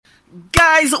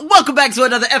Guys, welcome back to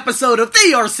another episode of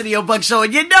the Arsenio Bug Show,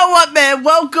 and you know what, man?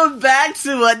 Welcome back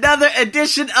to another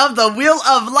edition of the Wheel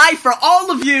of Life for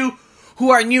all of you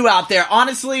who are new out there.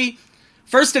 Honestly,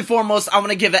 first and foremost, I want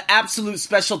to give an absolute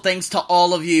special thanks to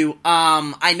all of you.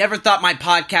 I never thought my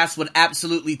podcast would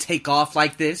absolutely take off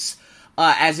like this,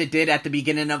 as it did at the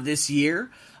beginning of this year.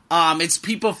 It's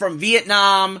people from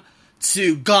Vietnam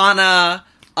to Ghana,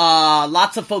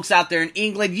 lots of folks out there in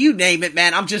England, you name it,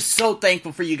 man. I'm just so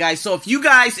thankful for you guys. So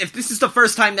if this is the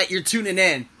first time that you're tuning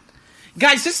in,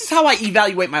 guys, this is how I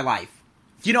evaluate my life.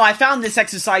 You know, I found this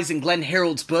exercise in Glenn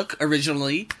Harrold's book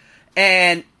originally,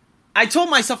 and I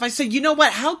told myself, I said, you know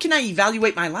what, how can I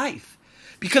evaluate my life?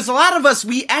 Because a lot of us,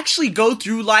 we actually go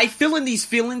through life feeling these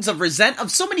feelings of resent of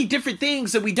so many different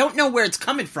things that we don't know where it's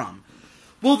coming from.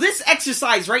 Well, this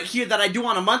exercise right here that I do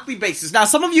on a monthly basis, now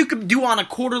some of you could do on a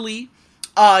quarterly,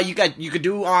 you could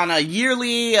do on a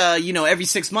yearly, every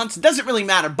 6 months. It doesn't really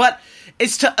matter, but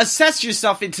it's to assess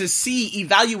yourself and to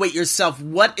evaluate yourself,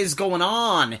 what is going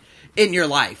on in your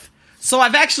life. So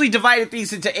I've actually divided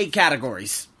these into 8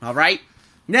 categories, alright?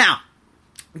 Now,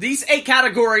 these 8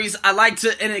 categories,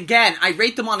 I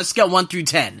rate them on a scale 1 through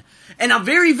 10. And I'm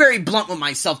very, very blunt with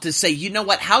myself to say, you know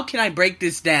what, how can I break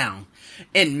this down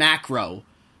in macro,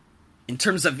 in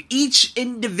terms of each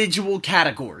individual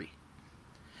category?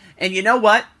 And you know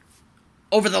what?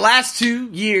 Over the last 2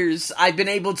 years, I've been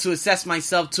able to assess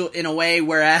myself in a way,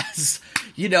 whereas,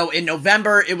 in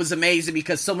November, it was amazing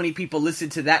because so many people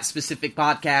listened to that specific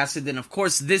podcast. And then, of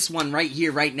course, this one right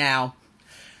here, right now.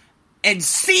 And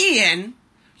seeing,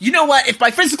 you know what? If my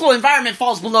physical environment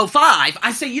falls below 5,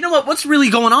 I say, you know what? What's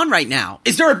really going on right now?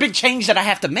 Is there a big change that I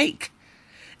have to make?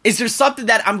 Is there something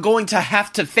that I'm going to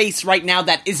have to face right now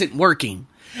that isn't working?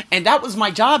 And that was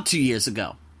my job 2 years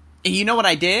ago. And you know what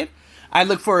I did? I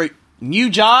looked for new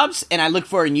jobs and I looked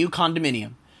for a new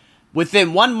condominium.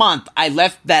 Within 1 month, I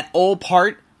left that old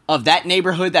part of that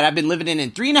neighborhood that I've been living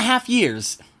in 3.5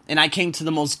 years. And I came to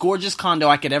the most gorgeous condo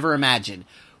I could ever imagine,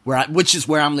 which is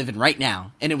where I'm living right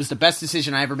now. And it was the best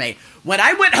decision I ever made. When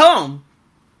I went home,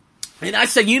 and I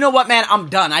said, you know what, man, I'm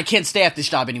done. I can't stay at this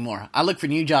job anymore. I look for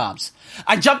new jobs.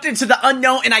 I jumped into the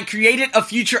unknown and I created a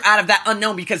future out of that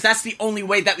unknown, because that's the only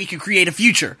way that we can create a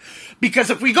future.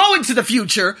 Because if we go into the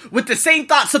future with the same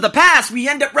thoughts of the past, we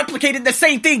end up replicating the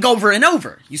same thing over and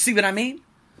over. You see what I mean?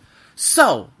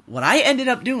 So, what I ended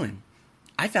up doing,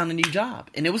 I found a new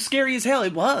job. And it was scary as hell.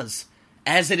 It was.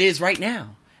 As it is right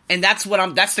now. And that's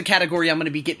the category I'm going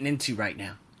to be getting into right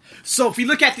now. So, if you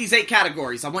look at these 8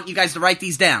 categories, I want you guys to write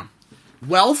these down.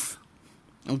 Wealth,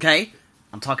 okay?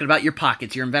 I'm talking about your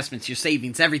pockets, your investments, your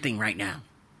savings, everything right now.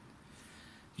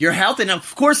 Your health, and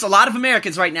of course, a lot of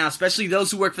Americans right now, especially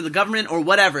those who work for the government or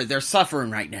whatever, they're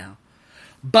suffering right now.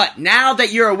 But now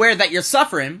that you're aware that you're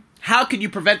suffering, how can you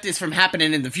prevent this from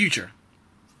happening in the future?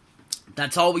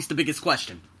 That's always the biggest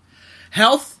question.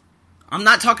 Health, I'm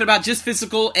not talking about just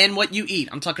physical and what you eat.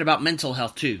 I'm talking about mental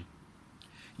health too.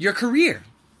 Your career.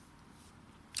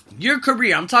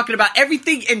 I'm talking about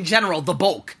everything in general, the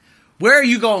bulk. Where are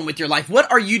you going with your life? What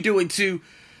are you doing to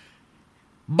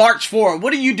march forward?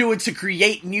 What are you doing to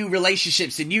create new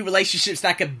relationships and new relationships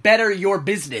that could better your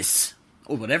business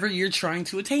or whatever you're trying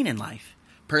to attain in life?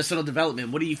 Personal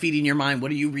development. What are you feeding your mind?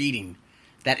 What are you reading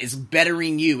that is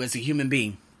bettering you as a human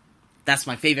being? That's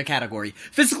my favorite category.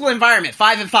 Physical environment,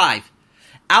 5 and 5.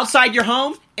 Outside your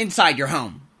home, inside your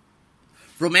home.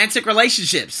 Romantic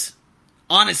relationships.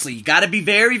 Honestly, you gotta be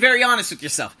very, very honest with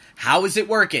yourself. How is it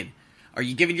working? Are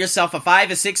you giving yourself a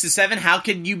 5, a 6, a 7? How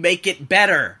can you make it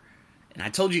better? And I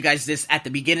told you guys this at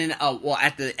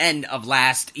the end of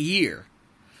last year.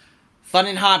 Fun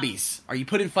and hobbies. Are you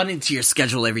putting fun into your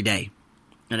schedule every day?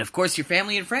 And of course, your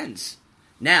family and friends.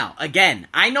 Now, again,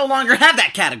 I no longer have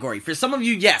that category. For some of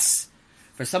you, yes.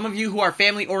 For some of you who are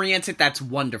family-oriented, that's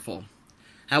wonderful.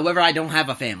 However, I don't have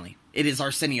a family. It is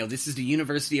Arsenio. This is the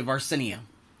University of Arsenio.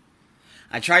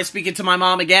 I tried speaking to my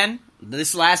mom again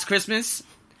this last Christmas.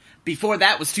 Before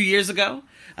that was 2 years ago.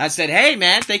 I said, hey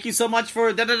man, thank you so much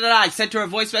for da-da-da-da. I sent her a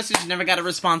voice message and never got a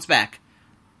response back.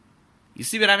 You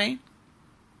see what I mean?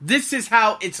 This is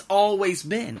how it's always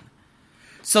been.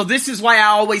 So this is why I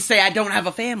always say I don't have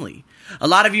a family. A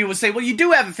lot of you will say, well, you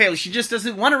do have a family. She just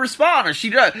doesn't want to respond. Or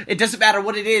it doesn't matter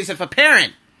what it is. If a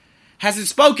parent hasn't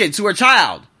spoken to her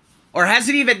child or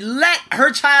hasn't even let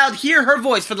her child hear her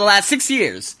voice for the last 6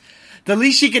 years, the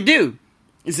least she could do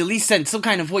is at least send some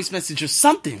kind of voice message or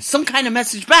something, some kind of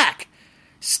message back,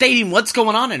 stating what's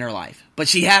going on in her life. But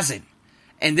she hasn't.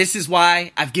 And this is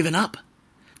why I've given up.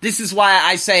 This is why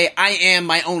I say I am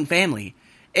my own family.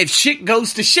 If shit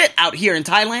goes to shit out here in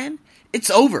Thailand,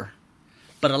 it's over.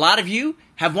 But a lot of you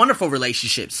have wonderful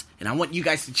relationships. And I want you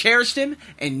guys to cherish them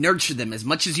and nurture them as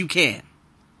much as you can.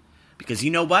 Because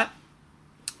you know what?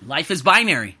 Life is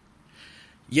binary.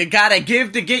 You gotta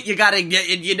give to get, you gotta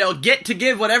get to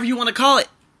give, whatever you want to call it.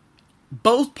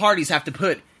 Both parties have to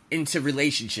put into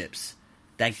relationships.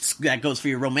 That goes for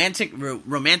your romantic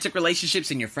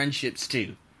relationships and your friendships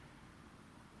too.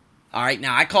 Alright,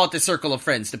 now I call it the circle of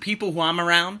friends. The people who I'm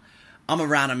around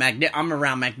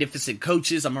magnificent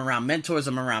coaches, I'm around mentors,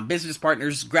 I'm around business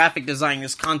partners, graphic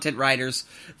designers, content writers.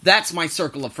 That's my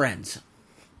circle of friends.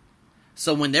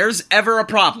 So when there's ever a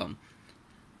problem,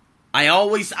 I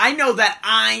know that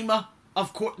I'm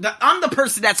the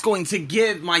person that's going to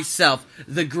give myself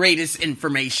the greatest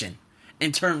information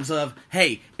in terms of,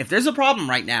 hey, if there's a problem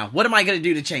right now, what am I going to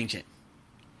do to change it?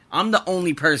 I'm the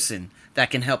only person that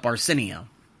can help Arsenio,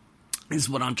 is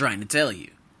what I'm trying to tell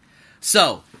you.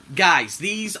 So, guys,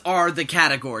 these are the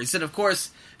categories. And of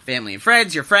course, family and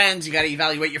friends, your friends, you got to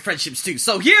evaluate your friendships too.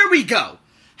 So here we go.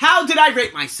 How did I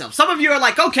rate myself? Some of you are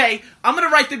like, okay, I'm going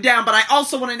to write them down, but I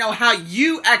also want to know how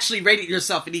you actually rated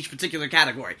yourself in each particular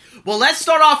category. Well, let's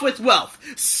start off with wealth.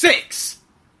 6.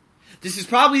 This is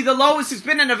probably the lowest it's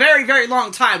been in a very, very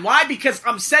long time. Why? Because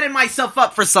I'm setting myself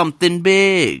up for something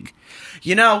big.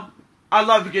 You know, I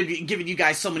love giving you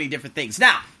guys so many different things.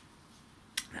 Now,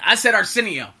 I said,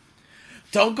 Arsenio,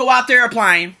 don't go out there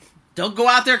applying. Don't go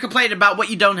out there complaining about what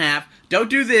you don't have.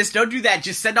 Don't do this. Don't do that.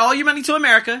 Just send all your money to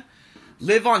America.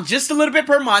 Live on just a little bit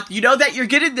per month. You know that you're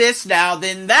getting this now.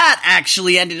 Then that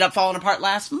actually ended up falling apart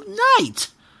last night.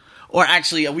 Or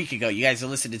actually a week ago. You guys are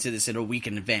listening to this in a week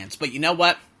in advance. But you know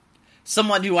what?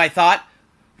 Someone who I thought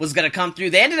was going to come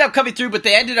through. They ended up coming through, but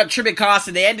they ended up trimming costs.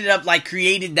 And they ended up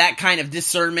creating that kind of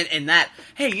discernment. And that,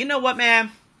 hey, you know what,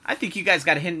 man? I think you guys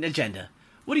got a hidden agenda.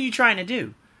 What are you trying to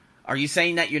do? Are you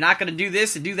saying that you're not going to do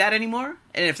this and do that anymore?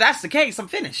 And if that's the case, I'm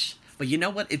finished. But you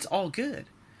know what? It's all good.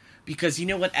 Because you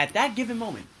know what? At that given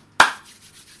moment,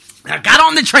 I got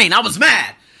on the train. I was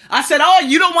mad. I said, oh,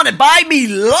 you don't want to buy me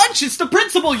lunch? It's the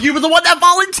principal. You were the one that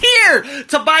volunteered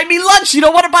to buy me lunch. You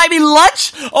don't want to buy me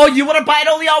lunch? Oh, you want to buy it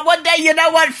only on one day? You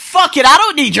know what? Fuck it. I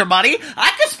don't need your money.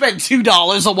 I could spend $2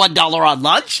 or $1 on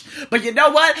lunch. But you know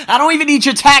what? I don't even need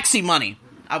your taxi money.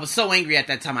 I was so angry at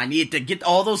that time. I needed to get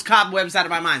all those cobwebs out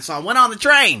of my mind. So I went on the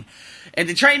train. And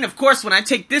the train, of course, when I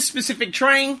take this specific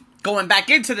train, going back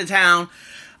into the town,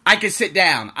 I can sit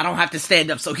down. I don't have to stand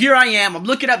up. So here I am. I'm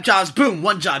looking up jobs. Boom.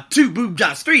 1 job. 2 boom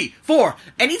jobs. 3, 4.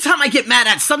 Anytime I get mad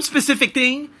at some specific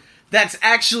thing that's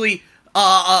actually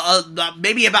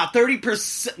maybe about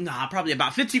 30%, probably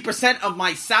about 50% of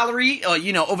my salary,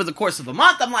 over the course of a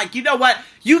month, I'm like, you know what?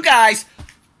 You guys,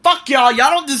 fuck y'all.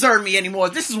 Y'all don't deserve me anymore.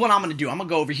 This is what I'm going to do. I'm going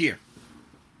to go over here.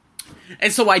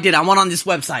 And so I did. I went on this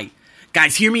website.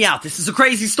 Guys, hear me out. This is a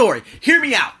crazy story. Hear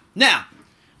me out. Now,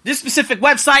 this specific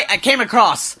website, I came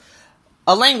across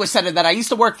a language center that I used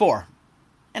to work for.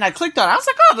 And I clicked on it. I was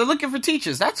like, oh, they're looking for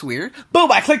teachers. That's weird.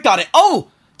 Boom, I clicked on it.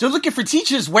 Oh, they're looking for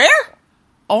teachers where?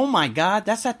 Oh my God,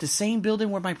 that's at the same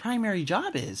building where my primary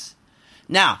job is.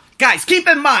 Now, guys, keep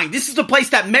in mind, this is the place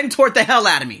that mentored the hell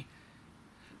out of me.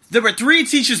 There were 3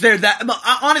 teachers there that,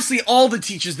 honestly, all the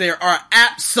teachers there are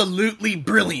absolutely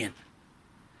brilliant.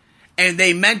 And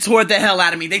they mentored the hell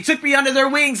out of me. They took me under their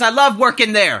wings. I love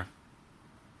working there.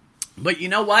 But you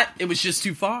know what? It was just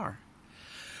too far.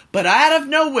 But out of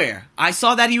nowhere, I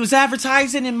saw that he was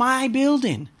advertising in my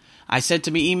building. I sent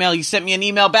him an email. He sent me an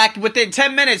email back within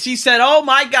 10 minutes. He said, oh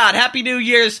my God, Happy New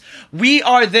Year's. We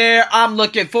are there. I'm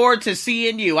looking forward to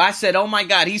seeing you. I said, oh my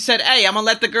God. He said, hey, I'm going to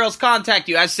let the girls contact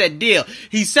you. I said, deal.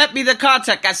 He sent me the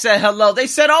contact. I said, hello. They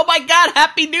said, oh my God,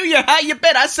 Happy New Year. How you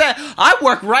been? I said, I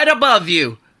work right above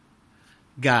you.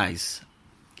 Guys,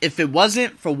 if it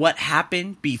wasn't for what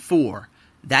happened before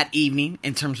that evening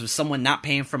in terms of someone not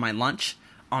paying for my lunch,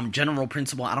 general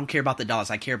principle, I don't care about the dollars.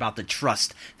 I care about the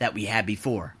trust that we had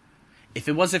before. If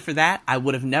it wasn't for that, I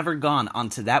would have never gone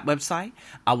onto that website.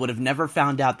 I would have never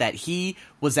found out that he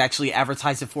was actually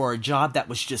advertising for a job that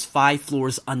was just 5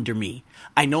 floors under me.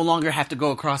 I no longer have to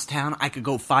go across town. I could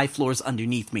go 5 floors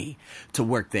underneath me to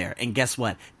work there. And guess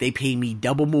what? They pay me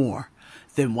double more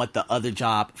than what the other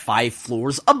job 5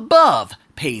 floors above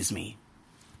pays me.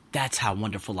 That's how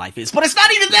wonderful life is. But it's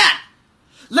not even that.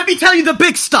 Let me tell you the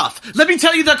big stuff. Let me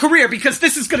tell you the career, because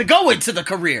this is going to go into the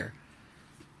career.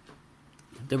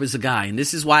 There was a guy, and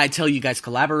this is why I tell you guys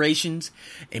collaborations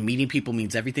and meeting people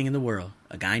means everything in the world.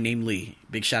 A guy named Lee.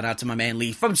 Big shout out to my man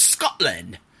Lee from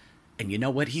Scotland. And you know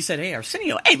what? He said, hey,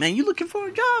 Arsenio, hey man, you looking for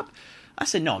a job? I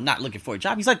said, no, I'm not looking for a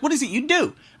job. He's like, what is it you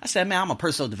do? I said, man, I'm a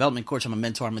personal development coach. I'm a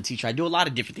mentor. I'm a teacher. I do a lot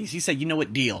of different things. He said, you know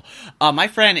what, deal. My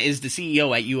friend is the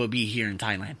CEO at UOB here in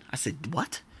Thailand. I said,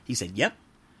 what? He said, yep.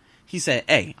 He said,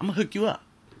 hey, I'm going to hook you up.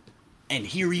 And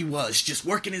here he was, just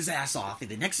working his ass off. And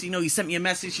the next thing you know, he sent me a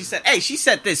message. He said, hey, she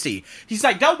said this to you. He's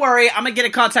like, don't worry, I'm going to get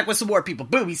in contact with some more people.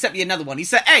 Boom, he sent me another one. He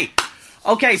said, hey,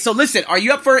 okay, so listen, are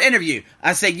you up for an interview?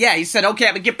 I said, yeah. He said, okay,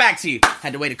 I'm going to get back to you.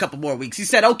 Had to wait a couple more weeks. He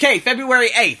said, okay, February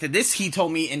 8th. And this he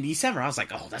told me in December. I was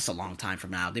like, oh, that's a long time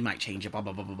from now. They might change it, blah,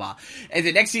 blah, blah, blah, blah. And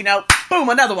the next thing you know, boom,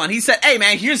 another one. He said, hey,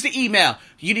 man, here's the email.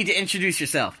 You need to introduce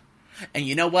yourself. And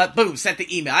you know what? Boom, sent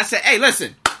the email. I said, hey,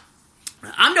 listen.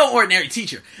 I'm no ordinary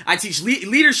teacher. I teach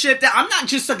leadership. I'm not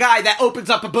just a guy that opens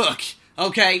up a book,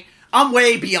 okay? I'm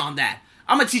way beyond that.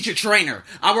 I'm a teacher trainer.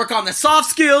 I work on the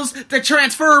soft skills, the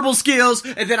transferable skills,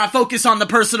 and then I focus on the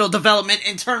personal development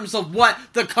in terms of what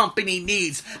the company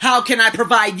needs. How can I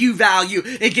provide you value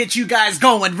and get you guys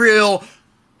going real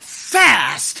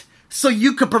fast so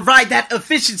you can provide that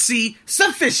efficiency,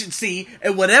 sufficiency,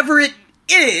 and whatever it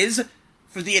is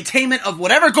for the attainment of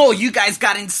whatever goal you guys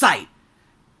got in sight.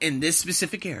 In this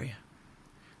specific area.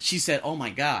 She said, oh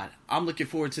my God, I'm looking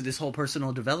forward to this whole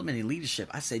personal development and leadership.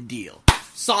 I said, deal.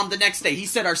 Saw him the next day. He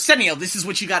said, Arsenio, this is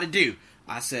what you got to do.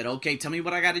 I said, okay, tell me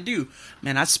what I got to do.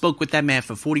 Man, I spoke with that man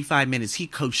for 45 minutes. He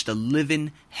coached the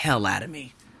living hell out of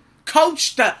me.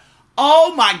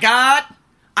 Oh my God.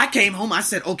 I came home. I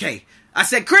said, okay. I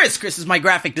said, Chris is my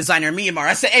graphic designer in Myanmar.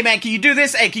 I said, hey man, can you do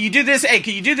this? Hey, can you do this? Hey,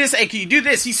 can you do this? Hey, can you do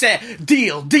this? He said,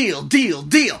 deal.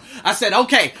 I said,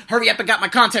 okay, hurry up and got my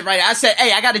content right. I said,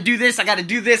 hey, I gotta do this. I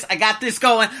got this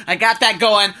going. I got that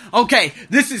going. Okay,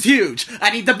 this is huge. I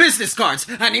need the business cards.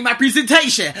 I need my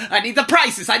presentation. I need the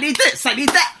prices. I need this. I need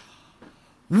that.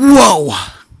 Whoa.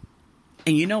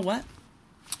 And you know what?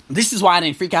 This is why I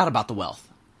didn't freak out about the wealth.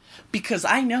 Because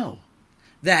I know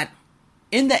that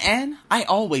in the end, I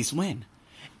always win.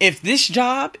 If this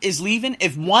job is leaving,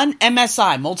 if one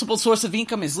MSI, multiple source of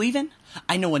income, is leaving,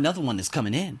 I know another one is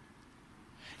coming in.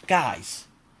 Guys,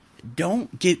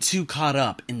 don't get too caught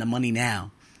up in the money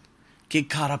now. Get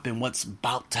caught up in what's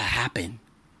about to happen.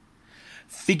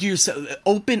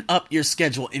 Open up your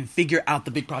schedule and figure out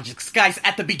the big projects. Guys,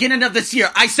 at the beginning of this year,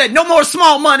 I said no more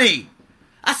small money.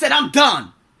 I said I'm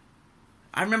done.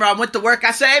 I remember I went to work.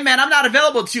 I said, hey man, I'm not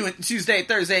available Tuesday and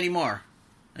Thursday anymore.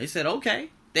 They said, okay.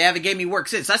 They haven't gave me work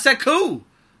since. I said, cool.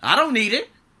 I don't need it.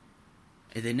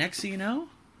 And then next thing you know,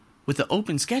 with the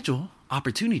open schedule,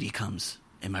 opportunity comes.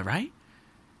 Am I right?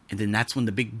 And then that's when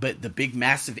the big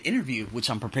massive interview, which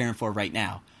I'm preparing for right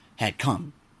now, had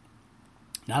come.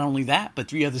 Not only that, but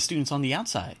 3 other students on the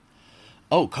outside.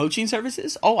 Oh, coaching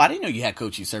services? Oh, I didn't know you had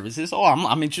coaching services. Oh,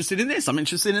 I'm interested in this. I'm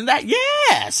interested in that.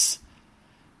 Yes.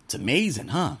 It's amazing,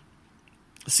 huh?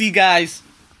 See, guys,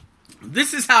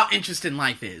 this is how interesting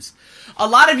life is. A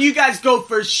lot of you guys go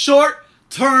for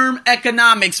short-term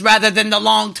economics rather than the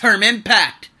long-term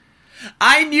impact.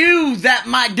 I knew that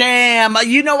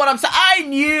you know what I'm saying? I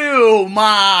knew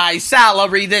my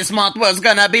salary this month was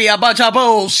gonna be a bunch of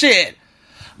bullshit.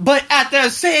 But at the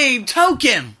same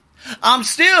token, I'm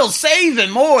still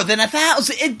saving more than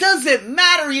 1,000. It doesn't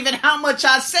matter even how much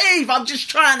I save. I'm just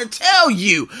trying to tell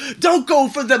you, don't go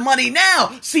for the money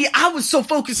now. See, I was so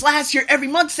focused last year every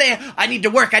month saying, I need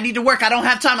to work. I don't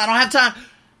have time.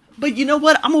 But you know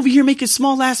what? I'm over here making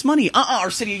small ass money.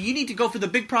 Arsenio, you need to go for the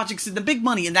big projects and the big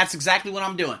money. And that's exactly what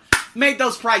I'm doing. Made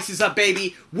those prices up,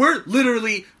 baby. We're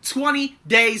literally 20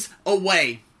 days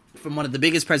away from one of the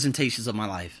biggest presentations of my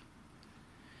life.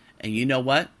 And you know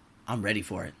what? I'm ready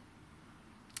for it.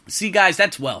 See, guys,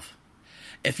 that's wealth.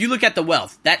 If you look at the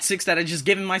wealth, that 6 that I just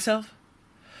given myself,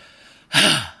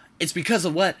 it's because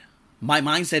of what my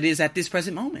mindset is at this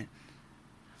present moment.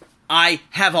 I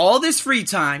have all this free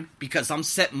time because I'm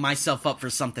setting myself up for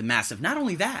something massive. Not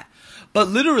only that, but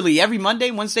literally every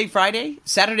Monday, Wednesday, Friday,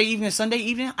 Saturday evening, Sunday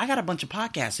evening, I got a bunch of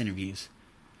podcast interviews.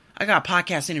 I got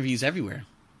podcast interviews everywhere.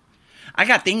 I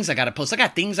got things I gotta post. I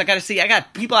got things I gotta see. I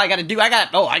got people I gotta do. I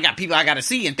got people I gotta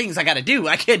see and things I gotta do.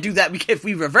 I can't do that if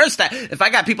we reverse that. If I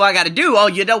got people I gotta do, oh,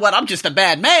 you know what? I'm just a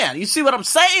bad man. You see what I'm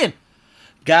saying?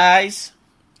 Guys,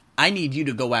 I need you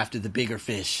to go after the bigger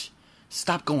fish.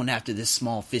 Stop going after this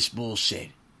small fish bullshit.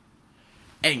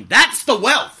 And that's the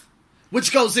wealth,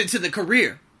 which goes into the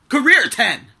career. Career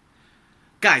 10.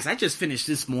 Guys, I just finished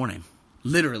this morning.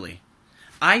 Literally.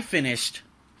 I finished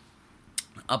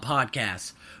a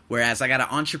podcast. Whereas I got an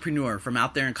entrepreneur from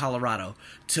out there in Colorado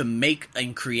to make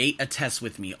and create a test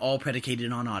with me, all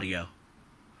predicated on audio.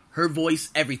 Her voice,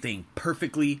 everything,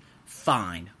 perfectly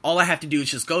fine. All I have to do is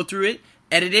just go through it,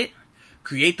 edit it,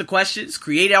 create the questions,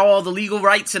 create all the legal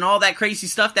rights and all that crazy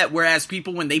stuff that whereas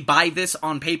people, when they buy this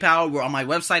on PayPal or on my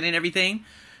website and everything,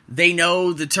 they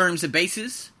know the terms and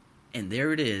bases. And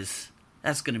there it is.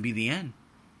 That's going to be the end.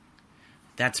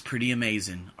 That's pretty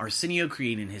amazing. Arsenio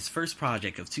creating his first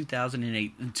project of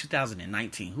 2008 and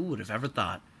 2019. Who would have ever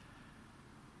thought?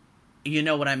 You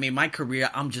know what I mean? My career,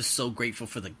 I'm just so grateful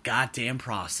for the goddamn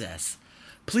process.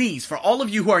 Please, for all of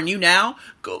you who are new now,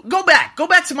 go back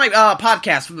to my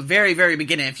podcast from the very, very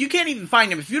beginning. If you can't even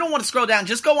find them, if you don't want to scroll down,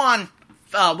 just go on,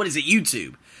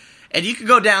 YouTube. And you can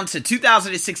go down to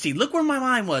 2016. Look where my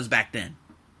mind was back then.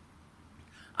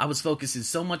 I was focusing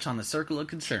so much on the circle of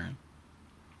concern.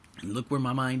 And look where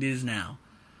my mind is now.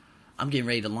 I'm getting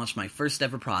ready to launch my first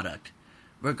ever product.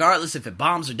 Regardless if it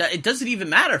bombs or does, it doesn't even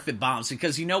matter if it bombs,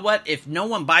 because you know what? If no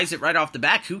one buys it right off the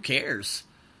bat, who cares?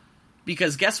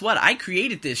 Because guess what? I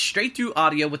created this straight through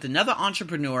audio with another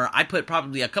entrepreneur. I put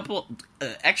probably a couple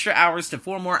extra hours to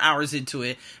 4 more hours into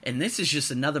it, and this is just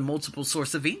another multiple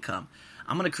source of income.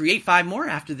 I'm going to create 5 more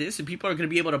after this, and people are going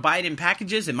to be able to buy it in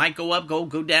packages. It might go up, go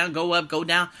down, go up, go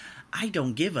down. I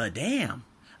don't give a damn.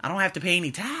 I don't have to pay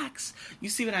any tax. You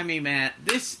see what I mean, man?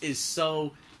 This is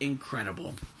so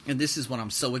incredible. And this is what I'm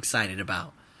so excited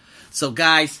about. So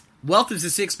guys, wealth is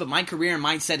a 6, but my career and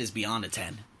mindset is beyond a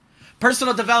 10.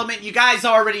 Personal development, you guys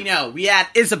already know. We had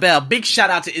Isabel. Big shout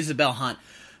out to Isabel Hunt.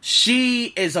 She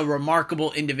is a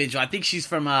remarkable individual. I think she's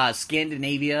from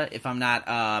Scandinavia, if I'm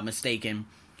not mistaken.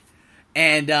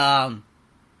 And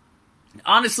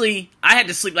honestly, I had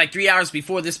to sleep like 3 hours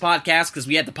before this podcast because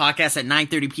we had the podcast at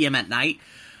 9:30 p.m. at night.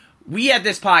 We had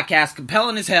this podcast,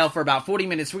 compelling as hell, for about 40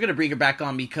 minutes. We're going to bring her back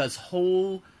on because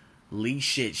holy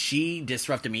shit, she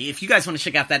disrupted me. If you guys want to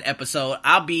check out that episode,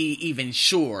 I'll be even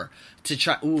sure to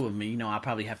try. Ooh, you know, I'll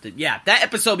probably have to. Yeah, that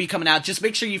episode will be coming out. Just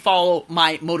make sure you follow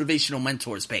my Motivational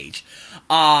Mentors page.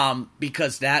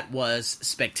 Because that was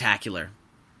spectacular.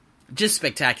 Just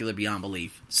spectacular beyond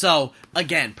belief. So,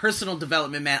 again, personal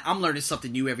development, man. I'm learning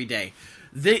something new every day.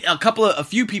 A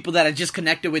few people that I just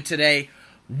connected with today.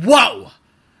 Whoa!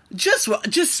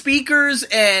 Just speakers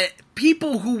and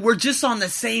people who were just on the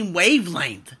same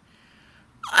wavelength.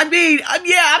 I mean,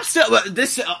 I'm still,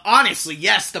 honestly,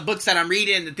 yes, the books that I'm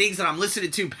reading, the things that I'm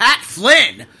listening to, Pat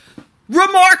Flynn,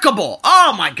 remarkable.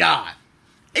 Oh my God.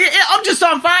 I'm just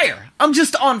on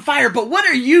fire. But what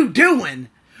are you doing?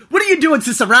 What are you doing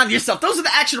to surround yourself? Those are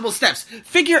the actionable steps.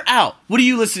 Figure out, what are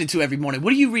you listening to every morning?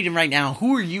 What are you reading right now?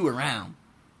 Who are you around?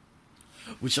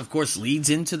 Which, of course, leads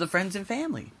into the friends and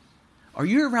family. Are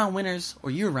you around winners or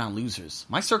are you around losers?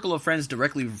 My circle of friends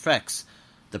directly reflects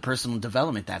the personal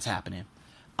development that's happening.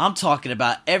 I'm talking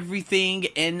about everything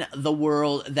in the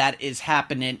world that is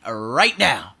happening right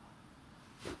now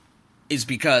is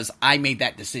because I made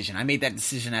that decision. I made that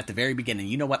decision at the very beginning.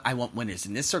 You know what? I want winners.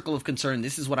 In this circle of concern,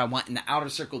 this is what I want. In the outer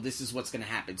circle, this is what's going to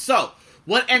happen. So,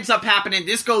 what ends up happening,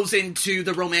 this goes into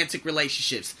the romantic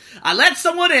relationships. I let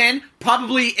someone in,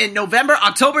 probably in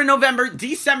October, November,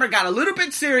 December, got a little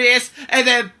bit serious, and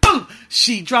then, boom,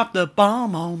 she dropped the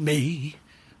bomb on me.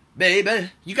 Baby,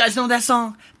 you guys know that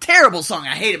song? Terrible song.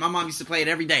 I hate it. My mom used to play it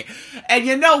every day. And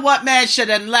you know what, man? She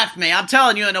done left me. I'm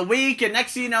telling you, in a week, and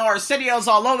next thing you know, Arsenio's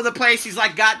all over the place. He's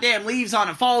like goddamn leaves on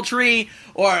a fall tree,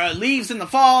 or leaves in the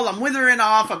fall. I'm withering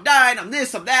off. I'm dying. I'm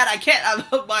this. I'm that. I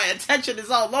can't. My attention is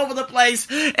all over the place.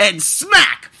 And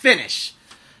smack! Finish.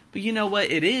 But you know what?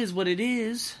 It is what it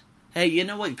is. Hey, you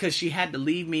know what? Because she had to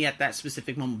leave me at that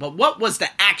specific moment. But what was the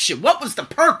action? What was the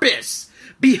purpose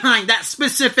behind that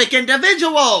specific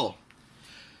individual?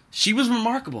 She was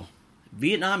remarkable.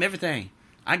 Vietnam, everything.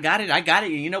 I got it.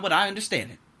 And you know what? I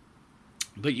understand it.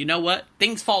 But you know what?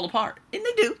 Things fall apart. And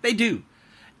they do.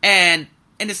 And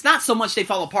it's not so much they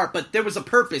fall apart, but there was a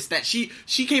purpose that she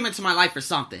came into my life for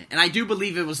something. And I do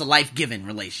believe it was a life-giving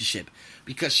relationship.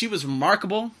 Because she was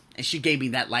remarkable, and she gave me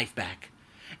that life back.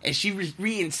 And she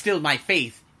reinstilled my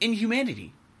faith in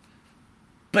humanity.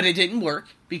 But it didn't work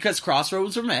because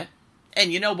crossroads were met.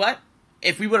 And you know what?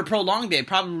 If we would have prolonged it, it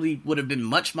probably would have been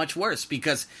much, much worse.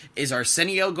 Because is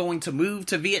Arsenio going to move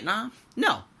to Vietnam?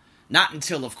 No. Not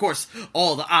until, of course,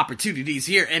 all the opportunities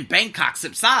here in Bangkok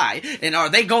subside. And are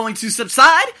they going to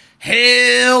subside?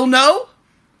 Hell no.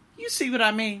 You see what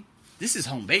I mean? This is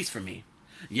home base for me.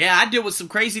 Yeah, I deal with some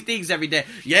crazy things every day.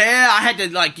 Yeah, I had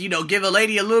to, give a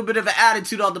lady a little bit of an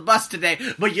attitude on the bus today.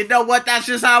 But you know what? That's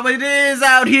just how it is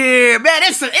out here. Man,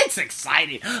 it's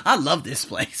exciting. I love this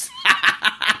place.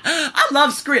 I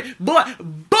love screen. Boy,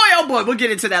 oh boy, we'll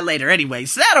get into that later anyway.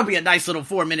 So that'll be a nice little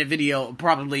 4-minute video,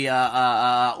 probably,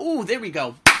 there we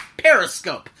go.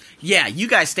 Periscope. Yeah, you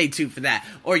guys stay tuned for that.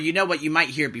 Or you know what? You might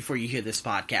hear it before you hear this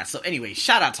podcast. So anyway,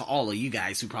 shout out to all of you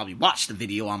guys who probably watched the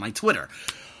video on my Twitter.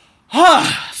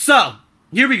 So,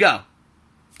 here we go.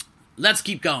 Let's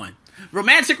keep going.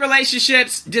 Romantic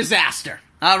relationships, disaster.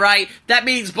 Alright? That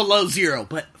means below 0.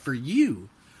 But for you,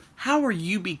 how are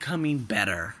you becoming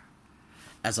better?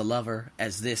 As a lover,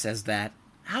 as this, as that.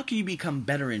 How can you become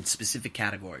better in specific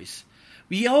categories?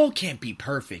 We all can't be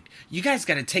perfect. You guys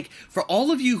gotta for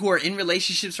all of you who are in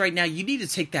relationships right now, you need to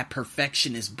take that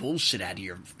perfectionist bullshit out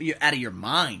of your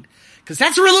mind. Because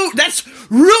that's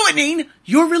ruining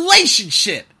your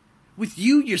relationship. With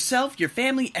you, yourself, your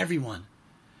family, everyone.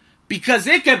 Because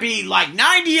it could be like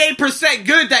 98%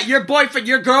 good that your boyfriend,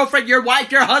 your girlfriend, your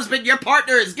wife, your husband, your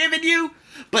partner is giving you.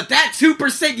 But that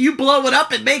 2% you blow it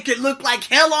up and make it look like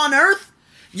hell on earth.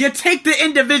 You take the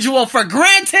individual for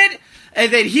granted.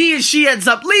 And then he and she ends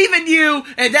up leaving you.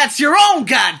 And that's your own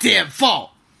goddamn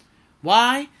fault.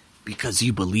 Why? Because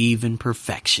you believe in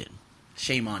perfection.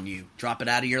 Shame on you. Drop it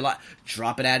out of your life.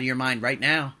 Drop it out of your mind right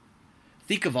now.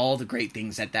 Think of all the great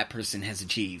things that person has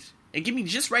achieved. And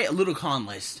just write a little con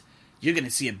list. You're going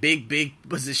to see a big, big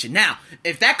position. Now,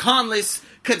 if that con list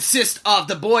consists of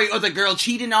the boy or the girl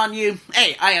cheating on you,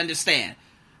 hey, I understand.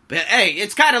 But hey,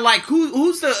 it's kind of like,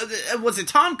 was it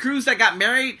Tom Cruise that got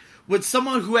married with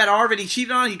someone who had already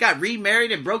cheated on? He got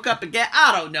remarried and broke up again.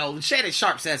 I don't know. Shannon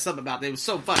Sharp said something about that. It was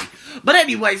so funny. But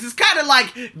anyways, it's kind of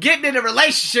like getting in a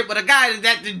relationship with a guy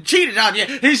that cheated on you.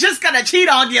 He's just going to cheat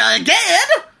on you again.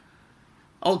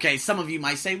 Okay, some of you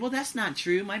might say, well, that's not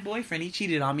true. My boyfriend, he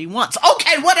cheated on me once.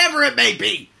 Okay, whatever it may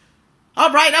be.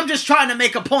 All right, I'm just trying to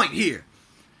make a point here.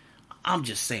 I'm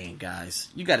just saying, guys,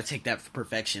 you got to take that for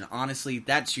perfection. Honestly,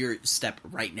 that's your step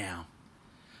right now.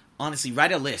 Honestly,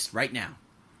 write a list right now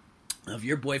of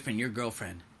your boyfriend, your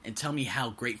girlfriend, and tell me how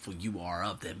grateful you are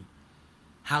of them.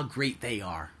 How great they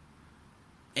are.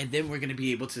 And then we're going to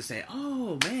be able to say,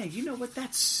 oh, man, you know what?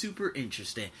 That's super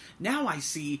interesting. Now I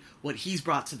see what he's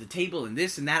brought to the table and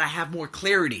this and that. I have more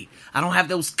clarity. I don't have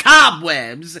those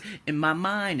cobwebs in my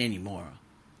mind anymore.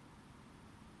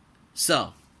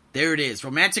 So, there it is.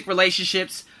 Romantic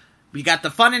relationships. We got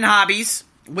the fun and hobbies,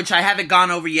 which I haven't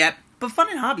gone over yet. But fun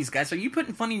and hobbies, guys. Are you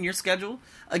putting fun in your schedule?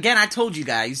 Again, I told you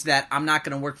guys that I'm not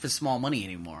going to work for small money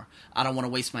anymore. I don't want to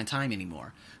waste my time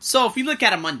anymore. So, if you look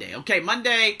at a Monday, okay,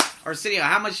 Monday, Arsenio,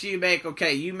 how much do you make?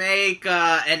 Okay, you make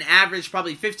an average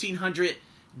probably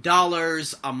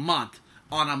 $1,500 a month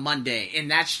on a Monday, and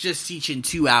that's just teaching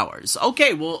 2 hours.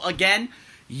 Okay, well, again,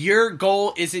 your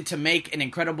goal isn't to make an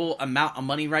incredible amount of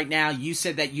money right now. You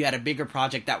said that you had a bigger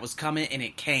project that was coming, and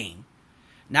it came.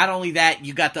 Not only that,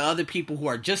 you got the other people who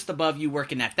are just above you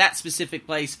working at that specific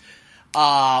place,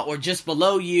 or just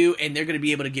below you, and they're going to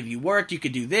be able to give you work. You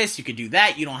could do this, you could do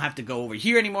that. You don't have to go over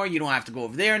here anymore. You don't have to go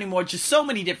over there anymore. Just so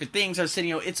many different things,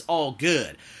 Arsenio. It's all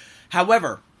good.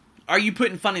 However, are you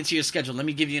putting fun into your schedule? Let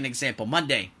me give you an example.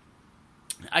 Monday,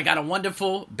 I got a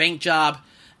wonderful bank job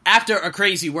after a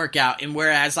crazy workout, and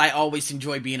whereas I always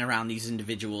enjoy being around these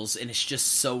individuals, and it's just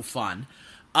so fun.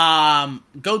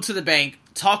 Go to the bank,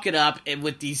 talk it up, and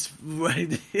with these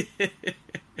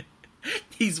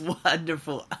these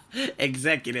wonderful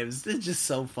executives. They're just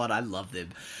so fun. I love them.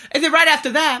 And then right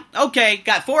after that, okay,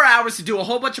 got 4 hours to do a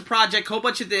whole bunch of project, whole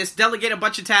bunch of this, delegate a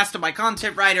bunch of tasks to my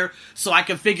content writer so I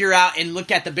can figure out and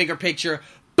look at the bigger picture.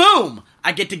 Boom!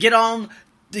 I get to get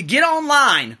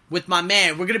online with my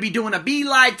man. We're going to be doing a Be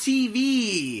Live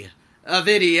TV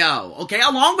video, okay,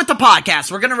 along with the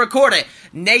podcast. We're going to record it.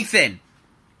 Nathan,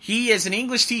 he is an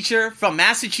English teacher from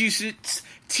Massachusetts,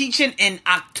 teaching in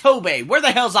October. Where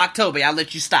the hell's October? I'll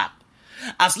let you stop.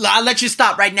 I'll let you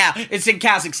stop right now. It's in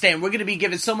Kazakhstan. We're going to be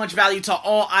giving so much value to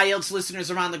all IELTS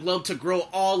listeners around the globe to grow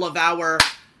all of our,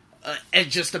 and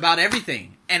just about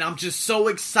everything. And I'm just so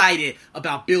excited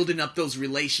about building up those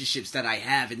relationships that I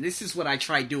have. And this is what I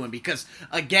try doing because,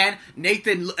 again,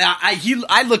 Nathan,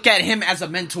 I look at him as a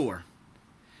mentor.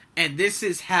 And this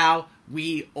is how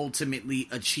we ultimately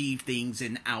achieve things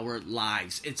in our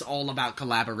lives. It's all about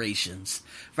collaborations.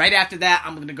 Right after that,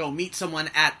 I'm going to go meet someone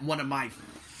at one of my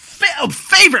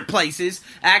favorite places.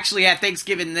 I actually had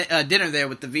Thanksgiving dinner there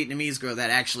with the Vietnamese girl that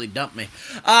actually dumped me.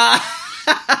 I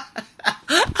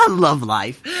love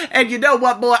life. And you know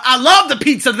what, boy? I love the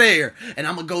pizza there. And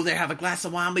I'm going to go there, have a glass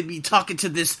of wine. I'm going to be talking to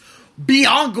this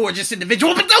beyond gorgeous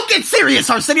individual. But don't get serious,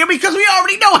 Arsenio, because we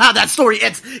already know how that story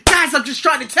ends. Guys, I'm just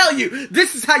trying to tell you,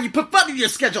 this is how you put fun in your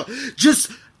schedule.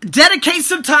 Just dedicate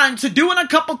some time to doing a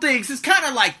couple things. It's kind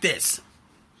of like this.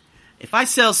 If I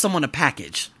sell someone a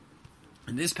package,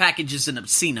 and this package is an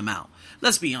obscene amount,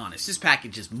 let's be honest, this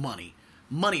package is money.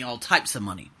 Money, all types of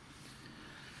money.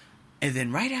 And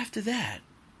then right after that,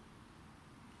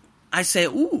 I say,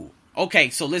 ooh,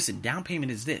 okay, so listen, down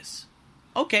payment is this.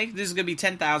 Okay, this is going to be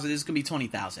 $10,000, this is going to be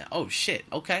 $20,000. Oh, shit,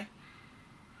 okay.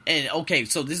 And, okay,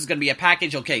 so this is going to be a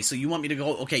package. Okay, so you want me to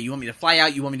go, okay, you want me to fly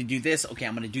out, you want me to do this. Okay,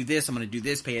 I'm going to do this, I'm going to do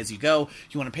this, pay as you go.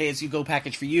 You want a pay as you go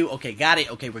package for you? Okay, got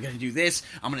it. Okay, we're going to do this.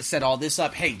 I'm going to set all this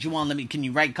up. Hey, Juwan, can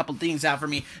you write a couple things out for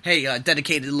me? Hey,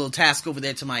 dedicated a little task over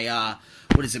there to my,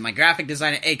 my graphic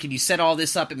designer, hey, can you set all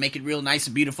this up and make it real nice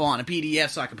and beautiful on a PDF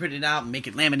so I can print it out and make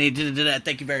it laminated,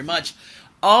 thank you very much.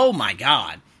 Oh my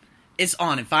God, it's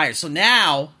on and fire. So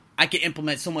now I can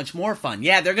implement so much more fun.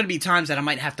 Yeah, there are going to be times that I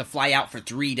might have to fly out for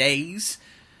 3 days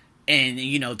and,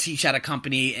 teach at a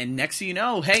company, and next thing you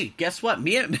know, hey, guess what?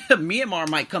 Myanmar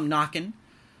might come knocking,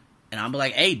 and I'm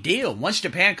like, hey, deal. Once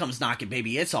Japan comes knocking,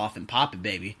 baby, it's off and popping,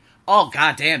 baby. Oh,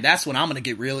 goddamn, that's when I'm going to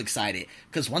get real excited.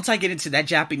 Because once I get into that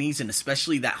Japanese and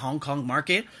especially that Hong Kong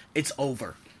market, it's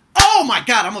over. Oh, my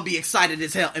God, I'm going to be excited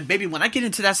as hell. And, baby, when I get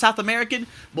into that South American,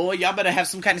 boy, y'all better have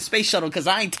some kind of space shuttle because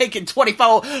I ain't taking 48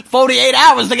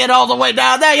 hours to get all the way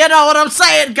down there. You know what I'm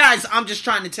saying? Guys, I'm just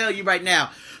trying to tell you right now.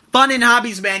 Fun and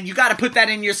hobbies, man, you got to put that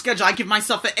in your schedule. I give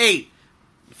myself an 8.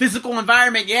 Physical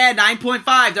environment, yeah,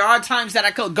 9.5. There are times that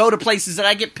I could go to places that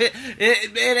I get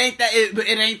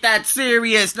it ain't that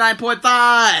serious.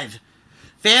 9.5.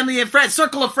 Family and friends,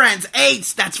 circle of friends,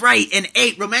 8. That's right, an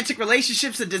 8. Romantic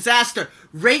relationships, a disaster.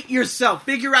 Rate yourself.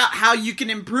 Figure out how you can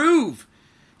improve.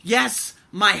 Yes,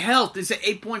 my health is at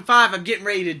 8.5. I'm getting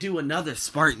ready to do another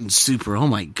Spartan Super. Oh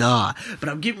my God! But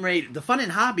I'm getting ready. The fun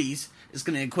and hobbies is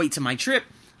going to equate to my trip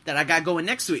that I got going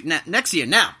next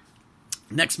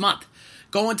month.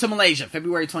 Going to Malaysia,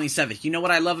 February 27th. You know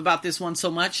what I love about this one so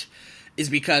much? Is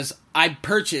because I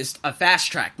purchased a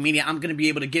fast track, meaning I'm going to be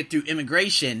able to get through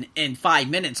immigration in 5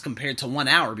 minutes compared to 1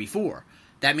 hour before.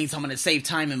 That means I'm going to save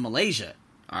time in Malaysia.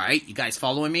 Alright, you guys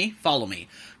following me? Follow me.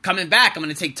 Coming back, I'm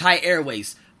going to take Thai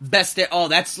Airways. Best Air. Oh,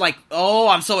 that's like,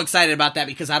 I'm so excited about that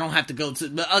because I don't have to go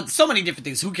to so many different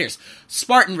things. Who cares?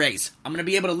 Spartan Race. I'm going to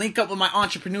be able to link up with my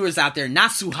entrepreneurs out there.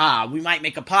 Nasuha. We might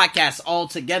make a podcast all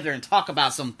together and talk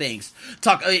about some things.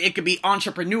 It could be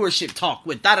entrepreneurship talk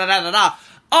with da-da-da-da-da.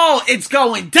 Oh, it's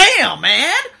going down,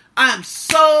 man. I'm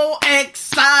so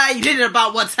excited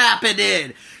about what's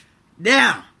happening.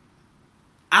 Now,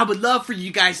 I would love for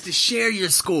you guys to share your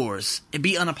scores and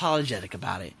be unapologetic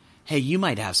about it. Hey, you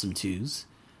might have some 2s.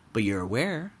 But you're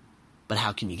aware. But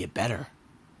how can you get better?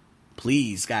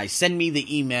 Please, guys, send me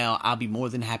the email. I'll be more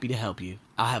than happy to help you.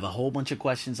 I'll have a whole bunch of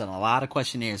questions and a lot of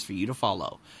questionnaires for you to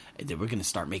follow. And then we're going to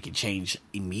start making change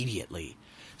immediately.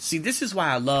 See, this is why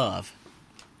I love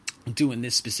doing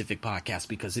this specific podcast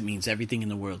because it means everything in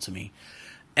the world to me.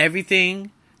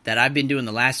 Everything that I've been doing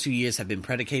the last 2 years have been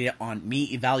predicated on me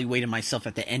evaluating myself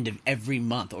at the end of every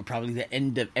month or probably the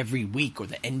end of every week or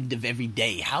the end of every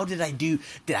day. How did I do?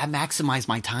 Did I maximize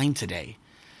my time today?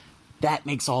 That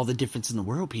makes all the difference in the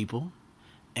world, people.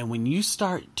 And when you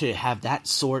start to have that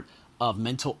sort of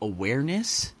mental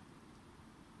awareness,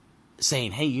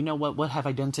 saying, hey, you know what have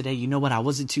I done today? You know what, I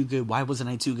wasn't too good. Why wasn't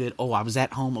I too good? Oh, I was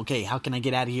at home. Okay, how can I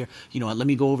get out of here? You know what, let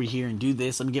me go over here and do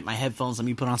this. Let me get my headphones. Let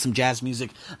me put on some jazz music.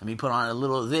 Let me put on a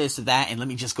little of this or that, and let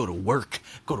me just go to work.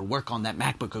 Go to work on that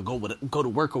MacBook or go to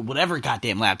work or whatever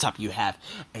goddamn laptop you have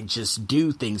and just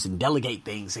do things and delegate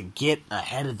things and get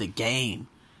ahead of the game.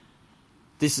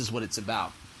 This is what it's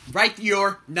about. Write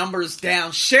your numbers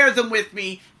down. Share them with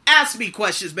me. Ask me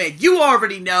questions, man. You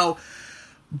already know.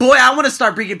 Boy, I want to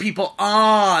start bringing people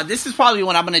on. This is probably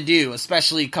what I'm going to do,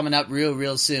 especially coming up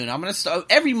real soon. I'm going to start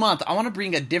every month. I want to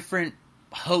bring a different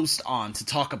host on to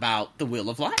talk about the Wheel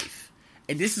of Life.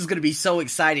 And this is going to be so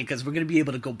exciting because we're going to be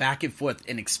able to go back and forth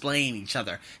and explain each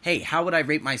other. Hey, how would I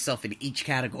rate myself in each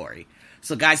category?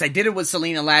 So guys, I did it with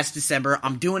Selena last December.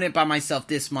 I'm doing it by myself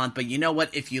this month. But you know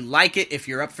what? If you like it, if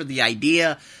you're up for the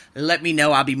idea, let me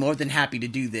know. I'll be more than happy to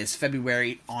do this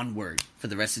February onward for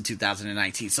the rest of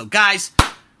 2019. So guys,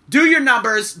 do your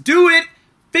numbers, do it,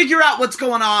 figure out what's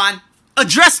going on,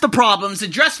 address the problems,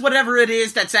 address whatever it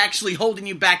is that's actually holding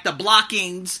you back, the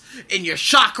blockings in your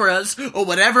chakras, or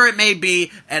whatever it may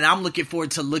be, and I'm looking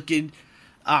forward to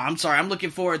I'm looking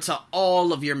forward to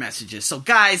all of your messages. So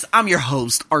guys, I'm your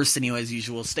host, Arsenio, as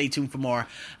usual. Stay tuned for more.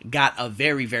 Got a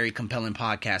very, very compelling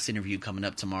podcast interview coming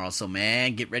up tomorrow, so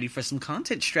man, get ready for some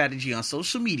content strategy on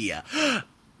social media.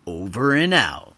 Over and out.